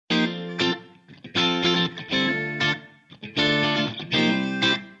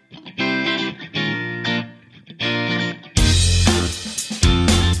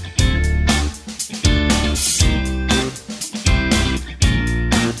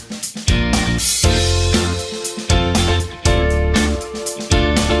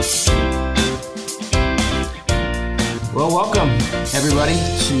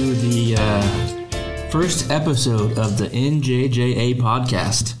everybody, to the first episode of the NJJA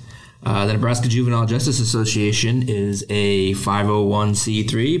podcast. The Nebraska Juvenile Justice Association is a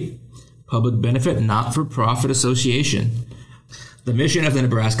 501c3 public benefit not-for-profit association. The mission of the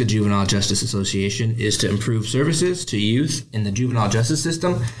Nebraska Juvenile Justice Association is to improve services to youth in the juvenile justice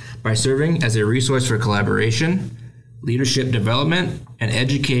system by serving as a resource for collaboration, leadership development, and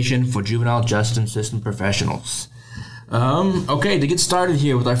education for juvenile justice system professionals. Okay, to get started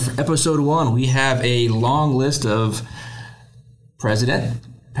here with our episode 1, we have a long list of president,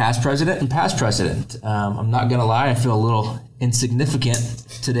 past president, and past president. I'm not going to lie, I feel a little insignificant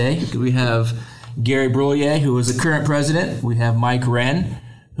today. We have Gary Brullier, who is the current president. We have Mike Wren,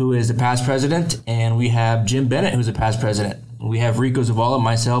 who is the past president. And we have Jim Bennett, who's a past president. We have Rico Zavala,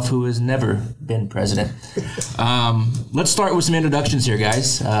 myself, who has never been president. Let's start with some introductions here,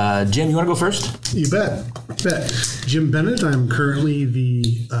 guys. Jim, you want to go first? You bet. Jim Bennett. I'm currently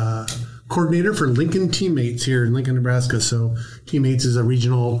the coordinator for Lincoln Teammates here in Lincoln, Nebraska. So Teammates is a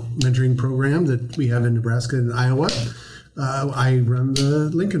regional mentoring program that we have in Nebraska and Iowa. I run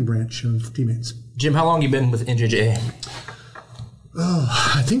the Lincoln branch of Teammates. Jim, how long have you been with NJJA?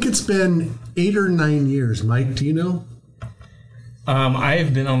 Oh, I think it's been 8 or 9 years. Mike, do you know? I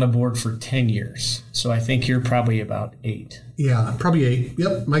have been on the board for 10 years, so I think you're probably about 8. Yeah, probably 8.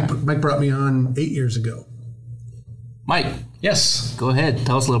 Yep, Mike brought me on 8 years ago. Mike. Yes. Go ahead.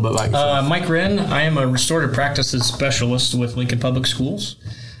 Tell us a little bit about yourself. Mike Wren. I am a restorative practices specialist with Lincoln Public Schools.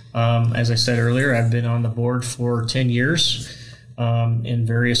 As I said earlier, I've been on the board for 10 years in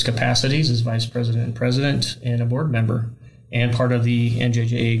various capacities as vice president and president and a board member and part of the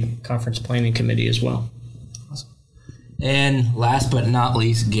NJJA conference planning committee as well. And last but not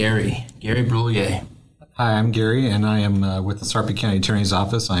least, Gary Brullier. Hi, I'm Gary, and I am with the Sarpy County Attorney's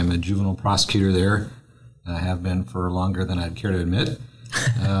Office. I'm a juvenile prosecutor there. I have been for longer than I'd care to admit.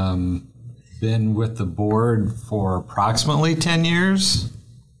 Been with the board for approximately 10 years.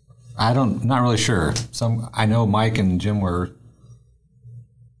 Not really sure. I know Mike and Jim were,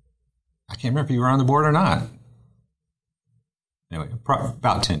 I can't remember if you were on the board or not. Anyway,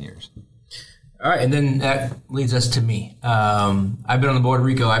 about 10 years. All right, and then that leads us to me. I've been on the board,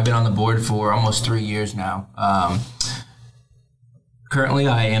 Rico. I've been on the board for almost 3 years now. Currently,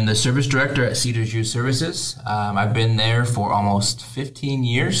 I am the service director at Cedars Youth Services. I've been there for almost 15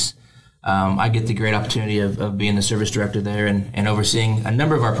 years. I get the great opportunity of being the service director there and overseeing a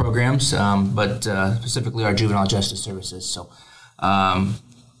number of our programs, but specifically our juvenile justice services. So I've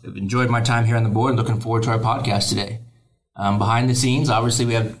enjoyed my time here on the board and looking forward to our podcast today. Behind the scenes, obviously,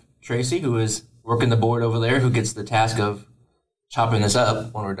 we have Tracy, who is working the board over there, who gets the task of chopping this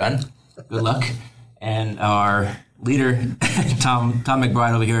up when we're done. Good luck. And our leader, Tom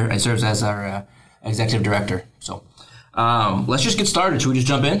McBride over here, serves as our executive director. So let's just get started. Should we just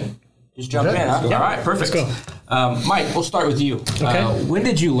jump in? Just jump in, huh? Yeah. All right, perfect. Let's go. Mike, we'll start with you. Okay. When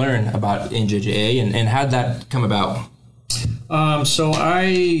did you learn about NJJA and how did that come about? So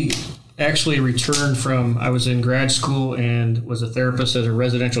I actually returned I was in grad school and was a therapist at a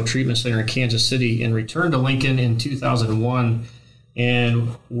residential treatment center in Kansas City and returned to Lincoln in 2001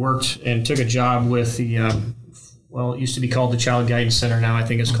 and worked and took a job with the, it used to be called the Child Guidance Center. Now I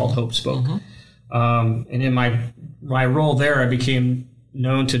think it's called Hope Spoke. Mm-hmm. And in my role there, I became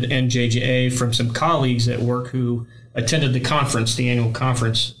known to the NJJA from some colleagues at work who attended the annual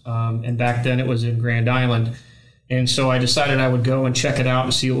conference. And back then it was in Grand Island. And so I decided I would go and check it out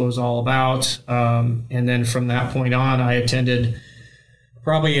and see what it was all about. And then from that point on, I attended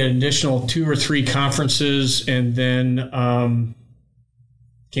probably an additional 2 or 3 conferences and then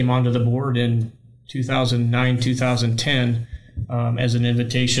came onto the board in 2009, 2010 as an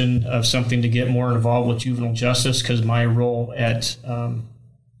invitation of something to get more involved with juvenile justice because my role as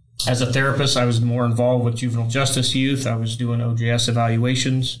a therapist, I was more involved with juvenile justice youth. I was doing OJS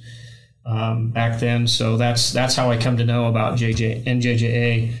evaluations back then. So that's how I come to know about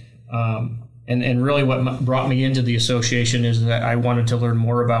NJJA. And really what brought me into the association is that I wanted to learn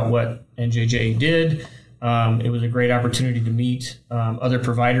more about what NJJA did. It was a great opportunity to meet other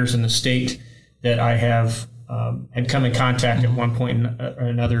providers in the state that I have had come in contact at one point or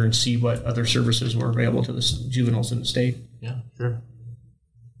another and see what other services were available to the juveniles in the state. Yeah, sure.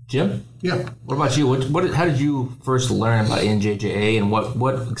 Jim? Yeah. What about you? How did you first learn about NJJA and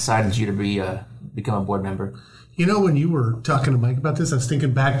what excited you to become a board member? You know, when you were talking to Mike about this, I was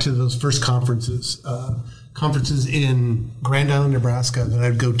thinking back to those first conferences in Grand Island, Nebraska that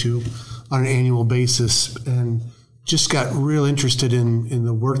I'd go to on an annual basis and just got real interested in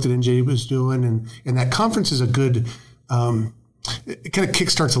the work that NJ was doing. And that conference is a good, it kind of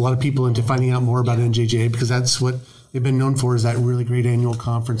kickstarts a lot of people into finding out more about NJJA because that's what they've been known for is that really great annual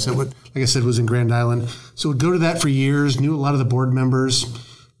conference that, like I said, was in Grand Island. So would go to that for years, knew a lot of the board members.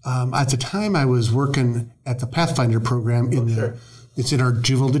 At the time, I was working at the Pathfinder program it's in our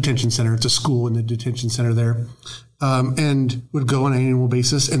juvenile detention center. It's a school in the detention center there, and would go on an annual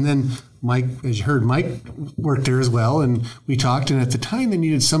basis. And then Mike, as you heard, Mike worked there as well, and we talked. And at the time, they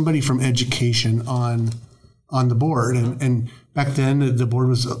needed somebody from education on the board. And back then, the board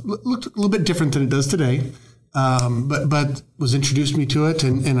looked a little bit different than it does today, but was introduced me to it,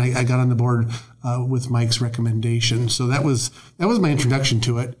 and I got on the board with Mike's recommendation. So that was my introduction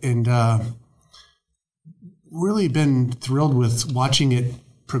to it, and really been thrilled with watching it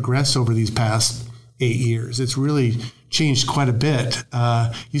progress over these past 8 years. It's really changed quite a bit.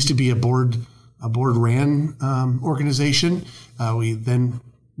 Used to be a board ran organization. We then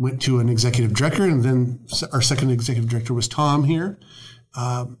went to an executive director, and then our second executive director was Tom here.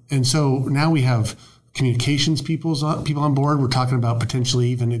 And so now we have communications people on board. We're talking about potentially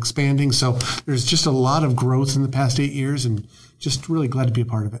even expanding. So there's just a lot of growth in the past 8 years, and just really glad to be a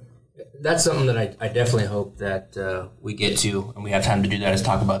part of it. That's something that I definitely hope that we get to, and we have time to do that, is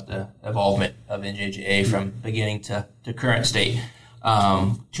talk about the involvement of NJJA from beginning to current state.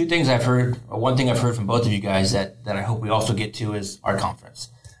 Two things I've heard, or one thing I've heard from both of you guys that I hope we also get to is our conference.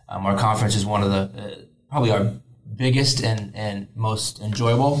 Our conference is one of the probably our biggest and most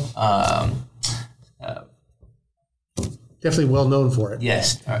enjoyable. Definitely well known for it.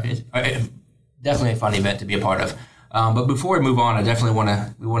 Yes, definitely a fun event to be a part of. But before we move on, I definitely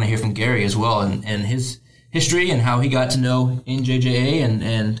want to hear from Gary as well and his history and how he got to know NJJA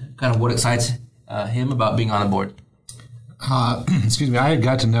and kind of what excites him about being on the board. Excuse me. I had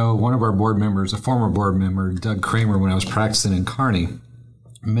got to know one of our board members, a former board member, Doug Kramer, when I was practicing in Kearney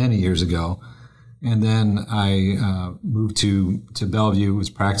many years ago. And then I moved to Bellevue, was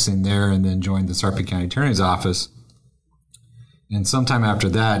practicing there, and then joined the Sarpy County Attorney's Office. And sometime after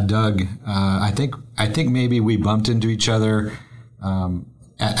that, Doug, I think maybe we bumped into each other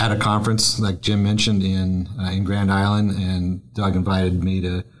at a conference, like Jim mentioned, in Grand Island, and Doug invited me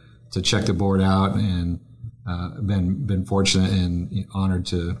to check the board out, and been fortunate and honored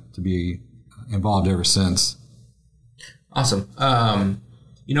to be involved ever since. Awesome.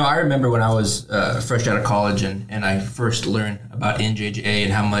 I remember when I was fresh out of college and I first learned about NJJA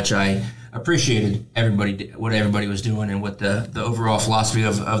and how much I appreciated what everybody was doing and what the overall philosophy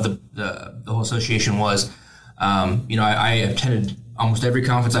of the whole association was. I attended almost every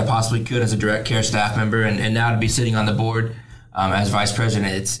conference I possibly could as a direct care staff member, and now to be sitting on the board as vice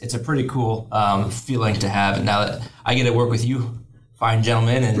president, it's a pretty cool feeling to have. And now that I get to work with you fine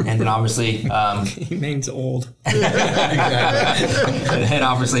gentlemen, and then obviously he remains old. And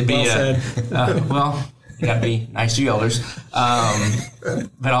obviously be well you got to be nice to your elders,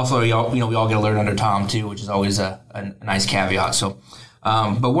 but also we all get to learn under Tom too, which is always a nice caveat. So,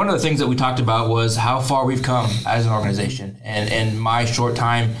 but one of the things that we talked about was how far we've come as an organization, and my short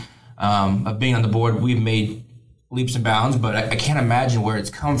time of being on the board, we've made leaps and bounds. But I can't imagine where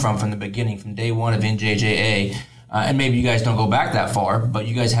it's come from the beginning, from day one of NJJA. And maybe you guys don't go back that far, but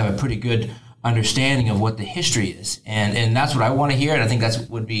you guys have a pretty good understanding of what the history is. And that's what I want to hear, and I think that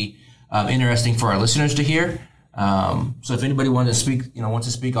would be interesting for our listeners to hear. So if anybody wants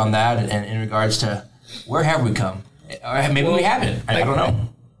to speak on that and in regards to where have we come? Or maybe we haven't. I don't know.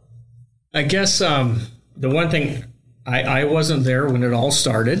 I guess the one thing, I wasn't there when it all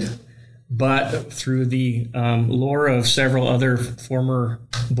started, but through the lore of several other former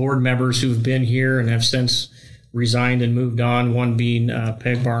board members who've been here and have since resigned and moved on, one being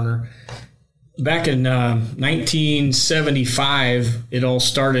Peg Barner. Back in 1975, it all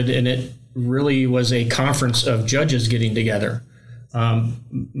started, and it really was a conference of judges getting together.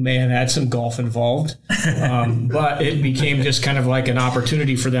 May have had some golf involved, but it became just kind of like an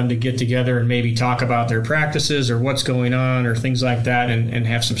opportunity for them to get together and maybe talk about their practices or what's going on or things like that, and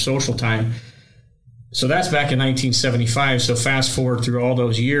have some social time. So that's back in 1975. So fast forward through all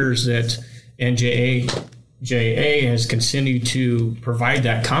those years that NJJA has continued to provide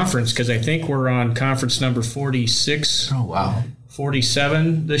that conference, because I think we're on conference number 46. Oh, wow.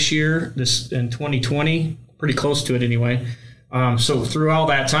 47 this year, in 2020, pretty close to it anyway. So through all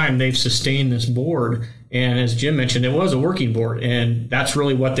that time, they've sustained this board. And as Jim mentioned, it was a working board. And that's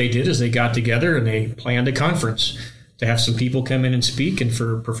really what they did, is they got together and they planned a conference to have some people come in and speak, and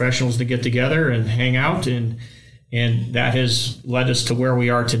for professionals to get together and hang out. And that has led us to where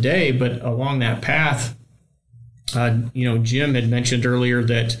we are today. But along that path, Jim had mentioned earlier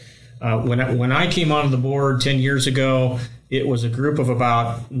that when I came onto the board 10 years ago, it was a group of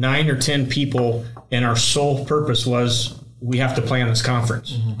about 9 or 10 people, and our sole purpose was we have to plan this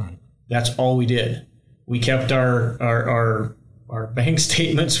conference. Mm-hmm. That's all we did. We kept our bank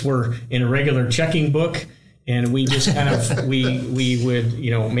statements were in a regular checking book, and we just kind of we would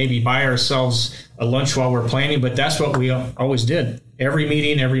maybe buy ourselves a lunch while we're planning, but that's what we always did. Every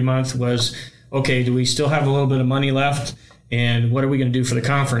meeting, every month was, okay, do we still have a little bit of money left? And what are we going to do for the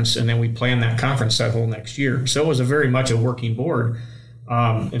conference? And then we plan that conference that whole next year. So it was a very much a working board.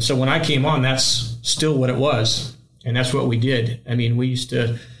 And so when I came on, that's still what it was. And that's what we did. I mean, we used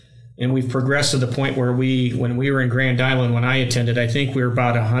to, and we've progressed to the point where when we were in Grand Island, when I attended, I think we were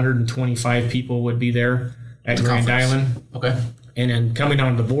about 125 people would be there at Grand Island. Okay. And then coming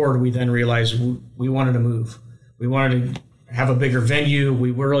on the board, we then realized we wanted to move. We wanted to have a bigger venue.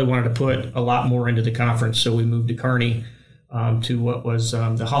 We really wanted to put a lot more into the conference. So we moved to Kearney. To what was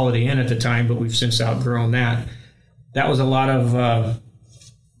the Holiday Inn at the time, but we've since outgrown that. That was a lot of,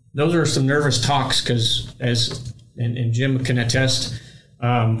 those are some nervous talks because and Jim can attest,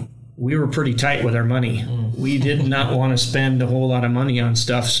 we were pretty tight with our money. We did not want to spend a whole lot of money on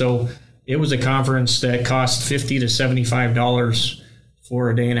stuff. So it was a conference that cost $50 to $75 for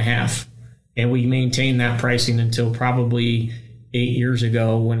a day and a half. And we maintained that pricing until probably 8 years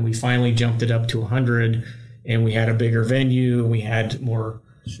ago when we finally jumped it up to 100. And we had a bigger venue. We had more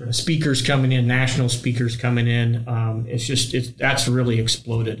speakers coming in, national speakers coming in. That's really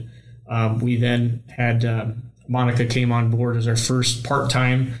exploded. We then had Monica came on board as our first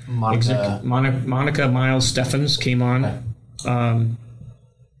part-time. Monica Miles Steffens came on. And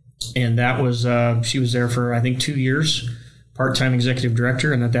that was, she was there for, I think, 2 years, part-time executive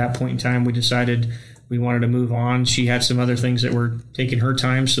director. And at that point in time, we decided we wanted to move on. She had some other things that were taking her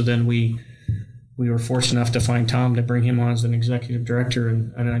time. So then we were fortunate enough to find Tom to bring him on as an executive director,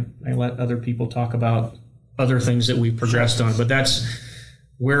 and I let other people talk about other things that we progressed on. But that's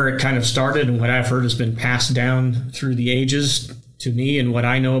where it kind of started, and what I've heard has been passed down through the ages to me and what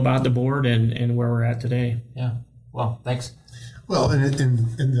I know about the board and where we're at today. Yeah. Well, thanks. Well, and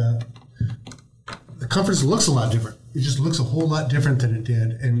the conference looks a lot different. It just looks a whole lot different than it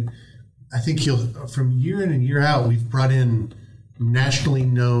did. And I think from year in and year out, we've brought in nationally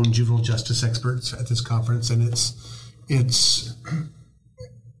known juvenile justice experts at this conference, and it's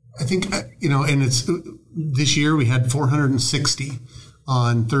I think and it's this year we had 460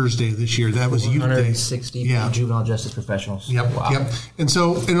 on Thursday this year. That was Youth Day. 460 juvenile justice professionals. Yep, wow. Yep. And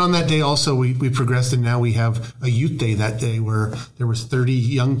on that day also we progressed, and now we have a Youth Day that day where there was 30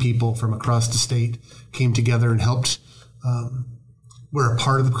 young people from across the state came together and helped. Were a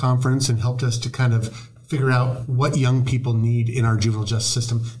part of the conference and helped us to kind of figure out what young people need in our juvenile justice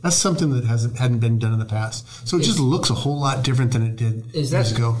system. That's something that hadn't been done in the past. So it just looks a whole lot different than it did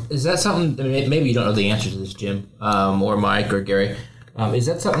years ago. Is that something, maybe you don't know the answer to this, Jim, or Mike or Gary, is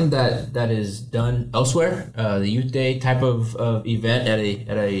that something that is done elsewhere, the Youth Day type of event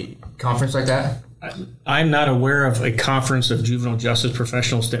at a conference like that? I'm not aware of a conference of juvenile justice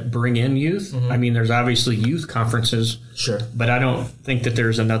professionals that bring in youth. Mm-hmm. I mean, there's obviously youth conferences. Sure. But I don't think that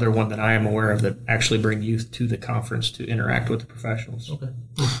there's another one that I am aware of that actually bring youth to the conference to interact with the professionals. Okay.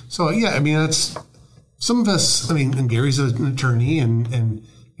 So, yeah, I mean, that's some of us, and Gary's an attorney, and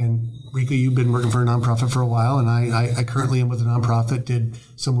Rika, you've been working for a nonprofit for a while, and I currently am with a nonprofit, did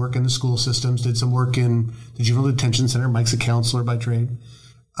some work in the school systems, did some work in the juvenile detention center. Mike's a counselor by trade.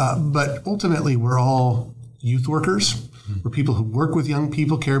 But ultimately, we're all youth workers. We're people who work with young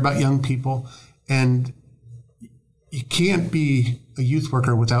people, care about young people. And you can't be a youth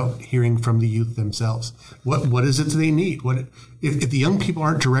worker without hearing from the youth themselves. What is it that they need? If the young people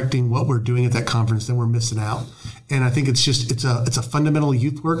aren't directing what we're doing at that conference, then we're missing out. And I think it's a fundamental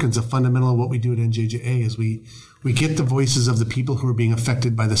youth work, and it's a fundamental of what we do at NJJA is we get the voices of the people who are being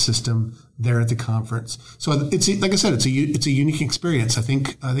affected by the system there at the conference. So it's, like I said, it's a unique experience. I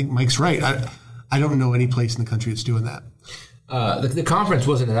think Mike's right. I don't know any place in the country that's doing that. The conference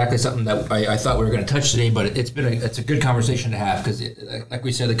wasn't exactly something that I thought we were going to touch today, but it's a good conversation to have because, like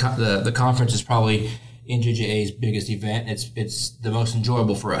we said, the conference is probably NJJA's biggest event. It's the most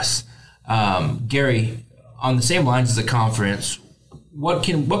enjoyable for us. Gary, on the same lines as the conference, what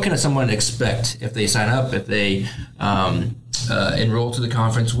can someone expect if they sign up, if they enroll to the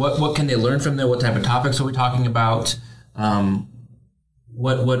conference? What can they learn from there? What type of topics are we talking about?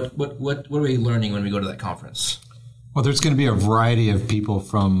 What are we learning when we go to that conference? Well, there's going to be a variety of people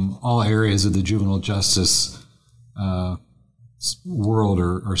from all areas of the juvenile justice world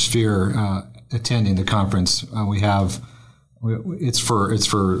or sphere attending the conference. It's for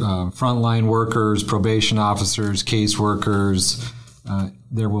frontline workers, probation officers, caseworkers.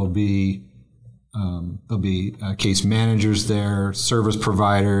 There'll be case managers there, service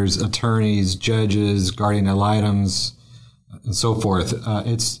providers, attorneys, judges, guardian ad litems, and so forth.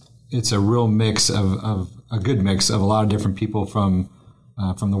 it's a real mix of a good mix of a lot of different people from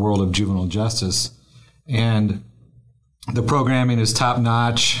the world of juvenile justice, and the programming is top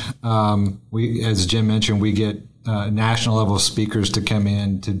notch. We, as Jim mentioned, we get national level speakers to come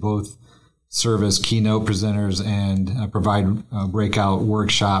in to both serve as keynote presenters and provide breakout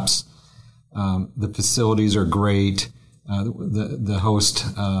workshops. The facilities are great. The host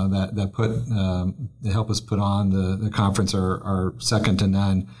that help us put on the conference are second to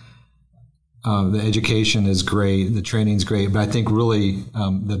none. The education is great. The training's great. But I think really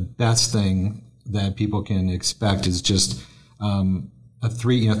the best thing that people can expect is just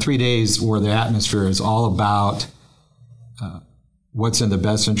 3 days where the atmosphere is all about what's in the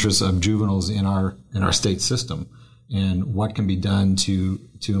best interest of juveniles in our state system, and what can be done to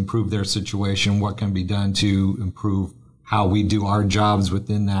improve their situation, what can be done to improve how we do our jobs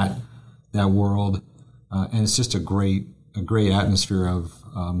within that world, and it's just a great atmosphere of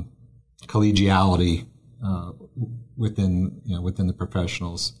collegiality within the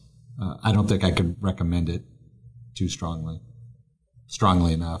professionals. I don't think I could recommend it too strongly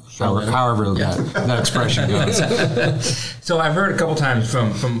enough. However that expression goes. So I've heard a couple times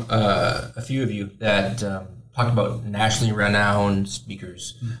from a few of you that talk about nationally renowned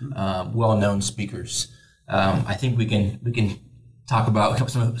speakers, well-known speakers. I think we can talk about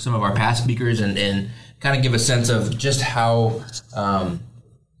some of our past speakers and kind of give a sense of just how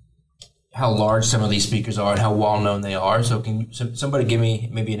large some of these speakers are and how well-known they are. So can somebody give me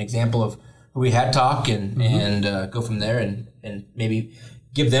maybe an example of who we had talk and go from there and maybe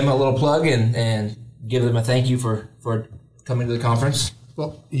give them a little plug and give them a thank you for coming to the conference?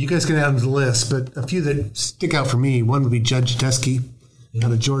 Well, you guys can add them to the list, but a few that stick out for me. One would be Judge Teskey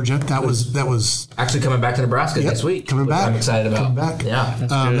out of Georgia. That was actually coming back to Nebraska this week. Coming back. I'm excited about. Coming back. Yeah.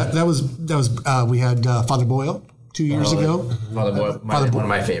 That was we had Father Boyle 2 years ago. Father Boyle, one of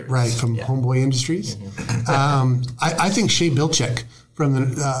my favorites. Right, from Homeboy Industries. I think Shea Bilchik from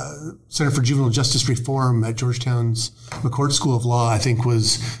the Center for Juvenile Justice Reform at Georgetown's McCourt School of Law, I think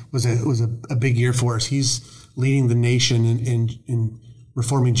was a big year for us. He's leading the nation in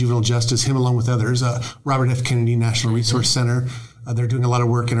reforming juvenile justice, him along with others. Robert F. Kennedy National Resource Center, they're doing a lot of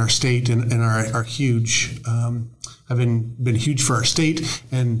work in our state and are huge. Have been huge for our state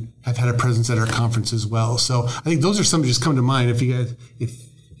and have had a presence at our conference as well. So I think those are some that just come to mind. If you have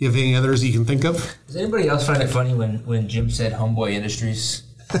any others that you can think of. Does anybody else find it funny when Jim said Homeboy Industries?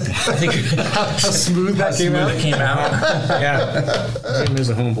 I think how smooth that came out. Yeah, Jim is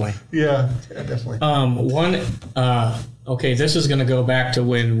a homeboy. Yeah, definitely. Okay, this is going to go back to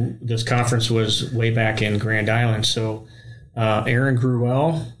when this conference was way back in Grand Island. So Erin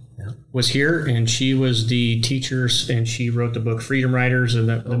Gruelle was here, and she was the teacher, and she wrote the book Freedom Riders, and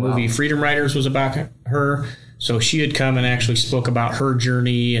the movie Freedom Riders was about her. So she had come and actually spoke about her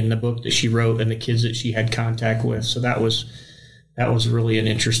journey and the book that she wrote and the kids that she had contact with. So that was really an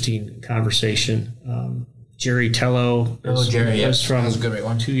interesting conversation. Jerry Tello was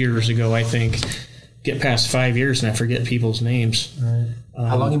from 2 years ago, I think. Get past 5 years and I forget people's names. Right.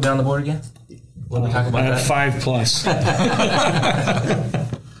 How long have you been on the board again? When we talk about that? 5+.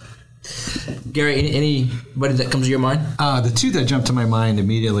 Gary, anybody that comes to your mind? The two that jumped to my mind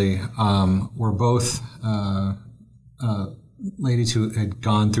immediately were both ladies who had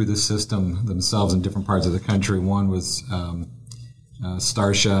gone through the system themselves in different parts of the country. One was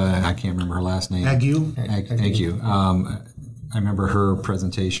Starsha, and I can't remember her last name. Ague. Thank you. I remember her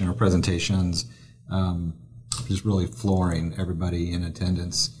presentations, just really flooring everybody in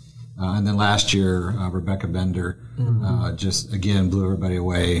attendance. And then last year, Rebecca Bender just again blew everybody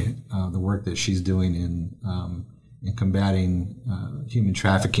away. The work that she's doing in combating human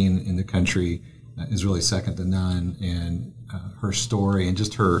trafficking in the country is really second to none. And her story and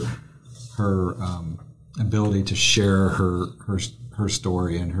just her ability to share her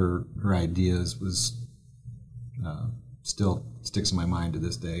story and her ideas was still sticks in my mind to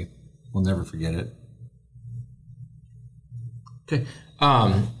this day. We'll never forget it. Okay.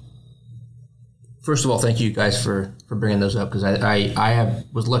 First of all, thank you guys for bringing those up, because I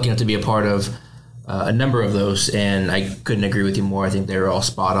was lucky enough to be a part of a number of those, and I couldn't agree with you more. I think they were all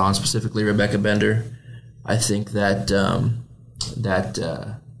spot on, specifically Rebecca Bender. I think that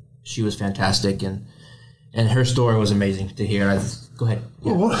she was fantastic, and her story was amazing to hear. Go ahead.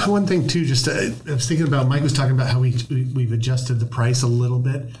 Yeah. Well, one thing too, I was thinking about, Mike was talking about how we've adjusted the price a little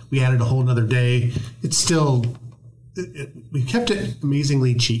bit. We added a whole nother day. It's still, we kept it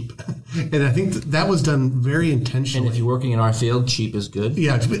amazingly cheap. And I think that was done very intentionally. And if you're working in our field, cheap is good.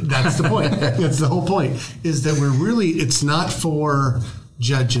 Yeah, that's the point. That's the whole point, is that it's not for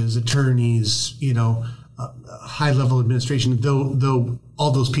judges, attorneys, high level administration, though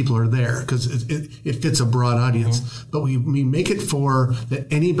all those people are there because it fits a broad audience. But we make it for that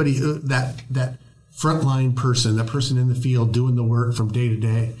anybody that frontline person, that person in the field doing the work from day to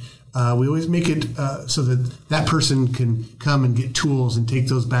day. We always make it so that person can come and get tools and take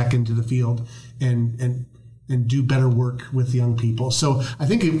those back into the field and do better work with young people. So I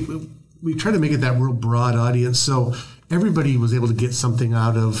think we try to make it that real broad audience. So everybody was able to get something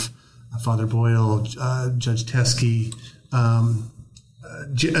out of Father Boyle, Judge Teskey,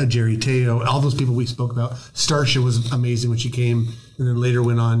 Jerry Teo, all those people we spoke about. Starsha was amazing when she came, and then later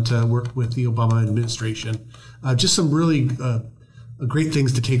went on to work with the Obama administration. Just some really great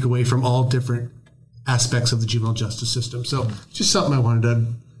things to take away from all different aspects of the juvenile justice system. So just something I wanted to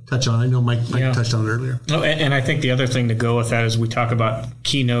touch on. I know Mike touched on it earlier. Oh, and I think the other thing to go with that is we talk about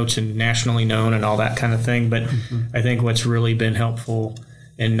keynotes and nationally known and all that kind of thing. But I think what's really been helpful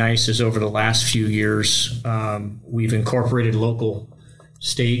and nice is over the last few years, we've incorporated local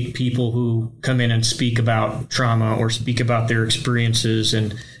state people who come in and speak about trauma or speak about their experiences.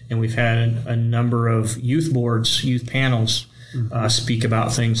 And we've had a number of youth boards, youth panels speak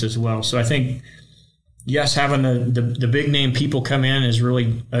about things as well. So I think, yes, having the big name people come in is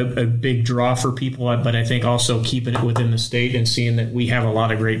really a big draw for people, but I think also keeping it within the state and seeing that we have a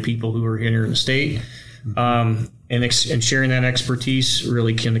lot of great people who are here in the state and sharing that expertise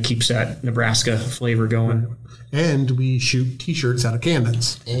really kind of keeps that Nebraska flavor going. And we shoot T-shirts out of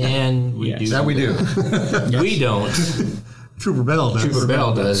cannons. And we do. That we do. We don't. Trooper Bell does. Trooper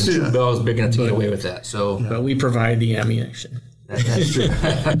Bell does. Yeah. Trooper Bell is big enough to get away with that. So, But we provide the ammunition. That's true.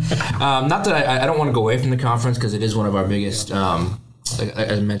 Not that I don't want to go away from the conference because it is one of our biggest, like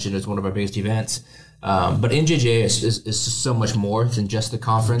I mentioned, it's one of our biggest events. But NJJA is so much more than just the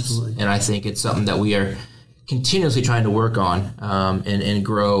conference. Absolutely. And I think it's something that we are continuously trying to work on and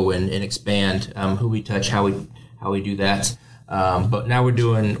grow and expand who we touch, how we do that. But now we're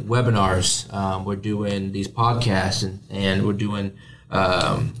doing webinars, we're doing these podcasts, and we're doing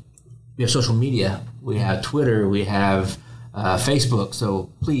we have social media, we have Twitter, we have Facebook.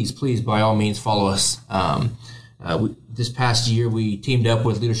 So please, by all means, follow us. This past year, we teamed up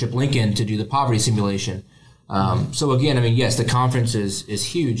with Leadership Lincoln to do the poverty simulation. So again, I mean, yes, the conference is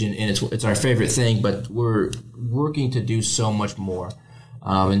huge and it's our favorite thing, but we're working to do so much more.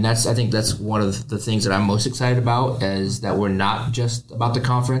 And I think that's one of the things that I'm most excited about is that we're not just about the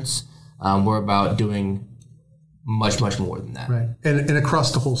conference. We're about doing much more than that. Right. And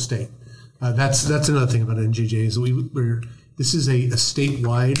across the whole state. That's another thing about NJJ is this is a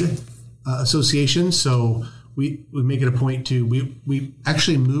statewide association. So we make it a point to, we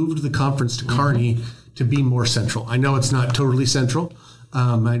actually moved the conference to Kearney to be more central. I know it's not totally central.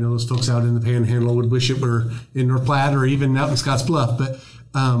 I know those folks out in the Panhandle would wish it were in North Platte or even out in Scotts Bluff, but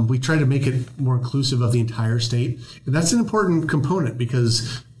we try to make it more inclusive of the entire state. And that's an important component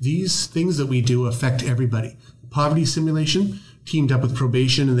because these things that we do affect everybody. Poverty simulation teamed up with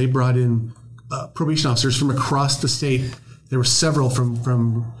probation, and they brought in probation officers from across the state. There were several from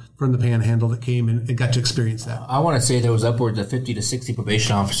the Panhandle that came and got to experience that. I want to say there was upwards of 50 to 60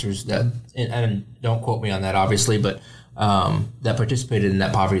 probation officers that, and don't quote me on that, obviously, but that participated in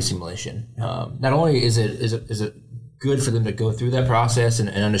that poverty simulation. Not only is it good for them to go through that process and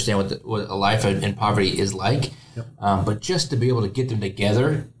understand what a life in poverty is like, but just to be able to get them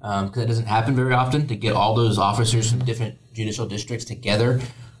together, because it doesn't happen very often, to get all those officers from different judicial districts together.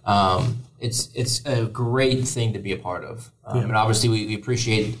 It's a great thing to be a part of. And obviously we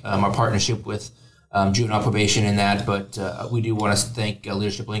appreciate our partnership with juvenile probation in that, but we do want to thank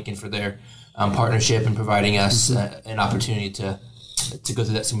Leadership Lincoln for their partnership and providing us an opportunity to go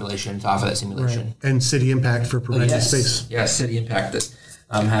through that simulation, to offer that simulation. Right. And City Impact for providing space. Yes, City Impact that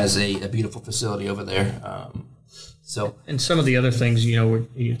has a beautiful facility over there. And some of the other things,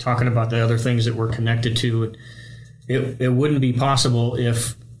 you're talking about the other things that we're connected to. It wouldn't be possible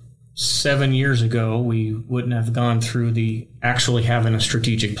if 7 years ago we wouldn't have gone through actually having a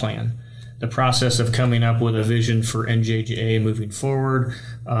strategic plan. The process of coming up with a vision for NJJA moving forward.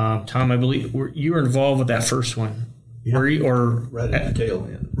 Tom, I believe you were involved with that first one. Yeah. Were you, or right at the tail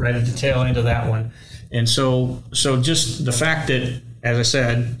end? Right at the tail end of that one. And so just the fact that, as I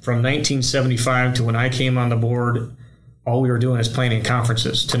said, from 1975 to when I came on the board, all we were doing is planning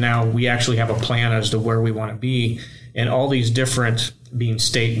conferences to now we actually have a plan as to where we want to be. And all these different, being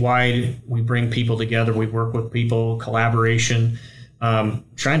statewide, we bring people together, we work with people, collaboration,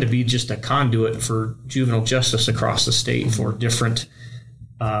 trying to be just a conduit for juvenile justice across the state for different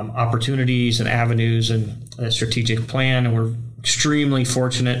opportunities and avenues and a strategic plan. And we're extremely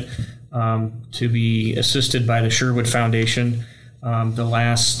fortunate to be assisted by the Sherwood Foundation. The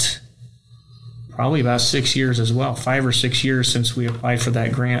last probably about 6 years as well, 5 or 6 years since we applied for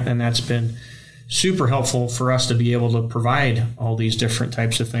that grant, and that's been super helpful for us to be able to provide all these different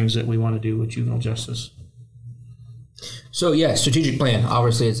types of things that we want to do with juvenile justice. So yeah, strategic plan.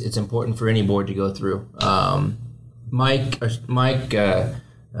 Obviously, it's important for any board to go through. Mike,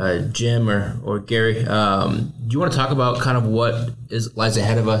 Jim, or Gary, do you want to talk about kind of what lies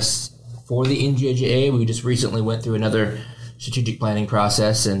ahead of us for the NJJA? We just recently went through another strategic planning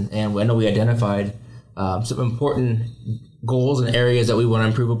process, and I know we identified some important goals and areas that we want to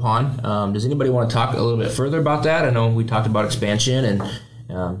improve upon. Does anybody want to talk a little bit further about that? I know we talked about expansion, and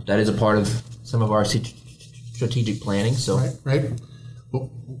that is a part of some of our strategic planning. So Right. Well,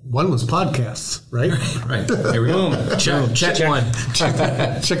 one was podcasts, right? Right. There we go. Check one. Check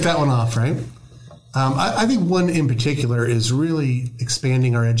that one off, right? I think one in particular is really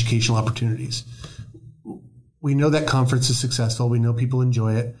expanding our educational opportunities. We know that conference is successful. We know people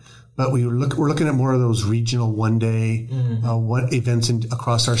enjoy it, but we're looking at more of those regional one-day events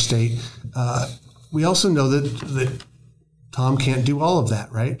across our state. We also know that Tom can't do all of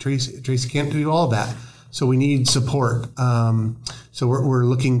that, right? Tracy can't do all of that. So we need support. So we're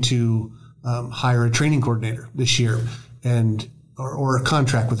looking to hire a training coordinator this year, or a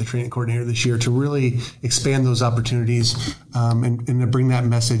contract with a training coordinator this year to really expand those opportunities and to bring that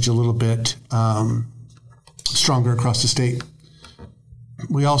message a little bit stronger across the state.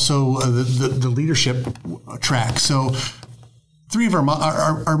 We also the leadership track. So three of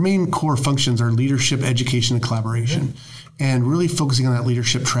our main core functions are leadership, education, and collaboration, and really focusing on that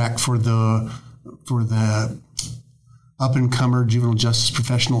leadership track for the up-and-comer juvenile justice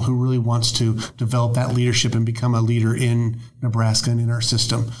professional who really wants to develop that leadership and become a leader in Nebraska and in our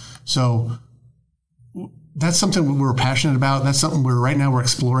system. So that's something we're passionate about. That's something we're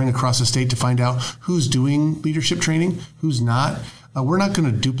exploring across the state to find out who's doing leadership training, who's not. We're not going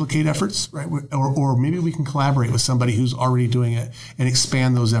to duplicate efforts, right? Or maybe we can collaborate with somebody who's already doing it and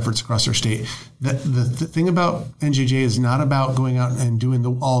expand those efforts across our state. The thing about NJJ is not about going out and doing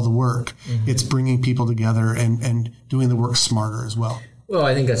all the work. Mm-hmm. It's bringing people together and doing the work smarter as well. Well,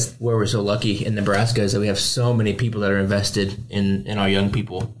 I think that's where we're so lucky in Nebraska is that we have so many people that are invested in our young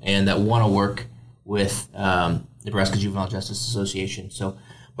people and that want to work with Nebraska Juvenile Justice Association. So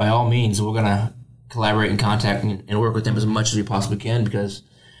by all means, we're going to collaborate and contact and work with them as much as we possibly can because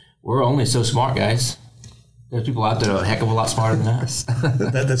we're only so smart, guys. There's people out there a heck of a lot smarter than us.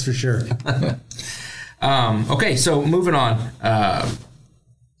 That's for sure. Okay, so moving on.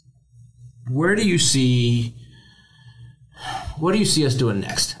 What do you see us doing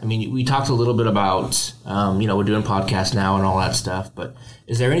next? I mean, we talked a little bit about, we're doing podcasts now and all that stuff, but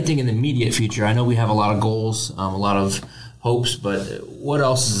is there anything in the immediate future? I know we have a lot of goals, a lot of hopes, but what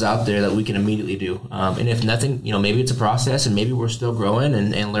else is out there that we can immediately do? And if nothing, maybe it's a process and maybe we're still growing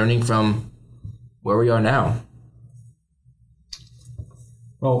and learning from where we are now.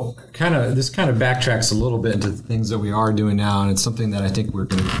 Well, this kind of backtracks a little bit into the things that we are doing now, and it's something that I think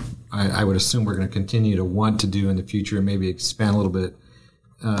I would assume we're going to continue to want to do in the future and maybe expand a little bit.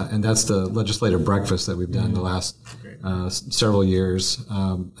 And that's the legislative breakfast that we've done the last several years.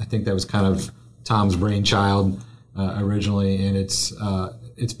 I think that was kind of Tom's brainchild originally, and it's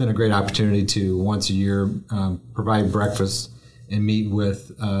been a great opportunity to once a year provide breakfast and meet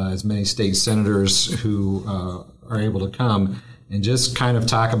with as many state senators who are able to come and just kind of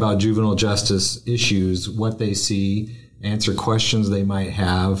talk about juvenile justice issues, what they see, answer questions they might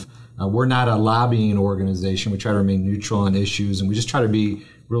have. We're not a lobbying organization. We try to remain neutral on issues, and we just try to be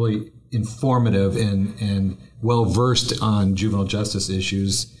really informative and well-versed on juvenile justice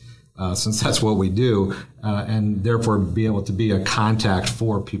issues, since that's what we do, and therefore be able to be a contact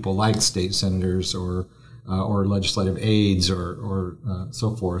for people like state senators or legislative aides or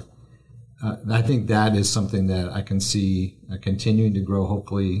so forth. I think that is something that I can see continuing to grow.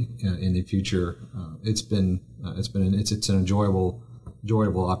 Hopefully, in the future, it's an enjoyable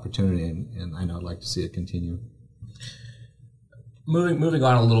opportunity, and I know I'd like to see it continue. Moving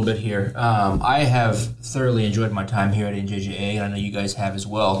on a little bit here, I have thoroughly enjoyed my time here at NJJA, and I know you guys have as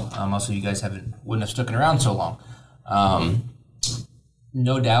well. Also, you guys wouldn't have stuck around so long.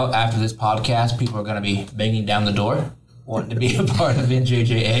 No doubt, after this podcast, people are going to be banging down the door, wanting to be a part of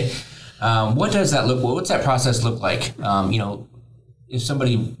NJJA. What does that look? What's that process look like? If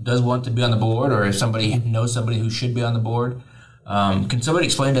somebody does want to be on the board, or if somebody knows somebody who should be on the board, can somebody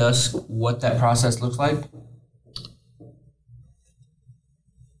explain to us what that process looks like?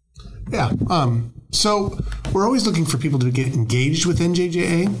 Yeah. So we're always looking for people to get engaged with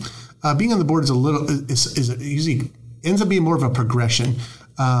NJJA. Being on the board is usually ends up being more of a progression.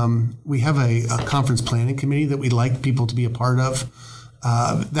 We have a conference planning committee that we like people to be a part of.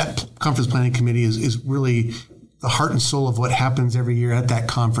 that conference planning committee is really the heart and soul of what happens every year at that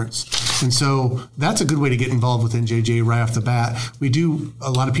conference. And so that's a good way to get involved with NJJ right off the bat.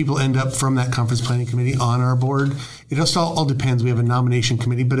 A lot of people end up from that conference planning committee on our board. It just all depends. We have a nomination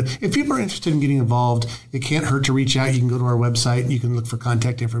committee, but if people are interested in getting involved, it can't hurt to reach out. You can go to our website. You can look for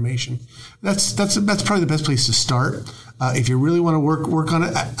contact information. That's probably the best place to start. If you really want to work on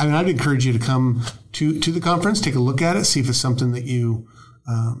it, I'd encourage you to come to the conference, take a look at it, see if it's something that you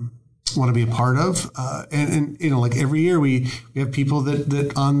want to be a part of. And like every year we have people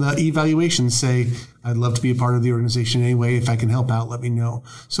that on the evaluations say, I'd love to be a part of the organization anyway. If I can help out, let me know.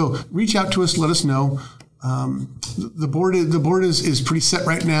 So reach out to us, let us know. The board is pretty set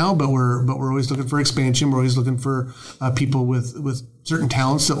right now, but we're always looking for expansion. We're always looking for people with certain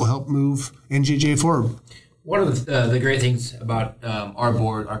talents that will help move NJJ forward. One of the great things about our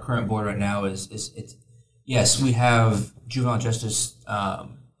board, our current board right now is it's yes, we have juvenile justice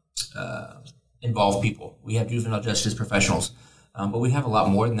involved people. We have juvenile justice professionals, but we have a lot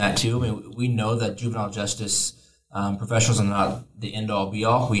more than that too. I mean, we know that juvenile justice professionals are not the end-all,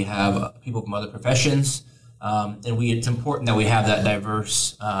 be-all. We have people from other professions, and it's important that we have that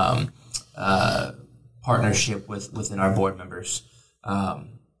diverse partnership within our board members.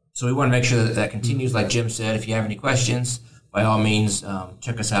 So we want to make sure that continues. Like Jim said, if you have any questions, by all means,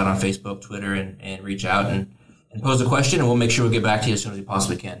 check us out on Facebook, Twitter, and reach out and pose a question, and we'll make sure we get back to you as soon as we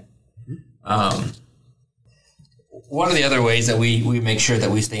possibly can. One of the other ways that we make sure that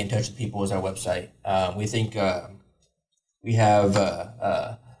we stay in touch with people is our website. We think we have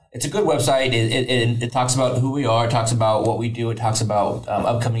it's a good website. It talks about who we are, it talks about what we do, it talks about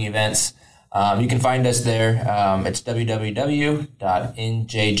upcoming events. You can find us there. It's www.njja.org.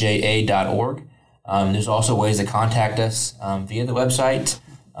 There's also ways to contact us via the website.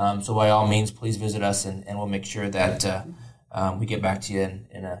 So by all means, please visit us, and we'll make sure that we get back to you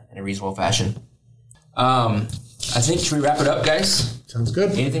in a reasonable fashion. I think, should we wrap it up, guys? Sounds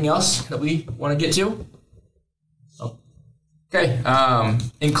good. Anything else that we want to get to? Okay.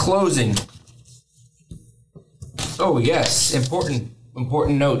 In closing, yes,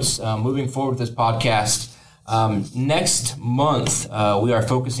 important notes moving forward with this podcast. Next month, we are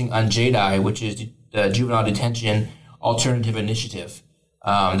focusing on JDI, which is the Juvenile Detention Alternative Initiative.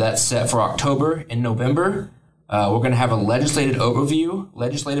 That's set for October and November. We're going to have a legislative overview.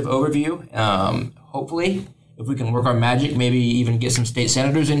 Hopefully, if we can work our magic, maybe even get some state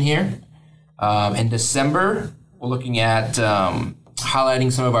senators in here. In December, we're looking at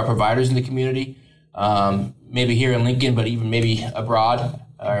highlighting some of our providers in the community, maybe here in Lincoln, but even maybe abroad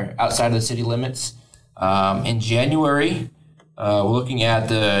or outside of the city limits. In January, we're looking at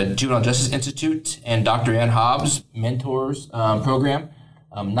the Juvenile Justice Institute and Dr. Ann Hobbs Mentors program.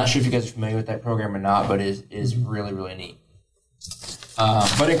 I'm not sure if you guys are familiar with that program or not, but it is really, really neat.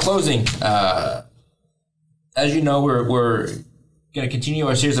 But in closing, as you know, we're going to continue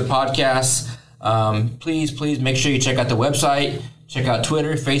our series of podcasts. Please make sure you check out the website, check out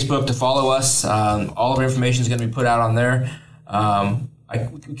Twitter, Facebook to follow us. All of our information is going to be put out on there.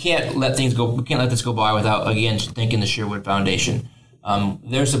 We can't let things go. We can't let this go by without, again, thanking the Sherwood Foundation.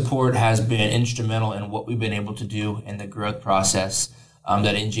 Their support has been instrumental in what we've been able to do in the growth process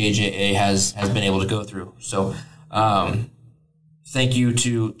that NJJA has been able to go through. So thank you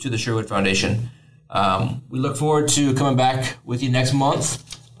to the Sherwood Foundation. We look forward to coming back with you next month.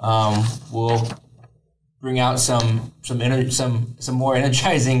 We'll bring out some more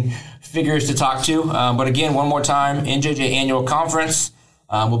energizing figures to talk to. But again, one more time, NJJ Annual Conference.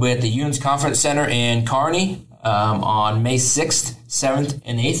 We'll be at the Yunes Conference Center in Kearney on May 6th, 7th,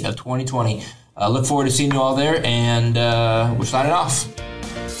 and 8th of 2020. Look forward to seeing you all there, and we're signing off.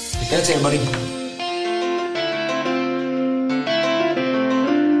 Thanks, everybody.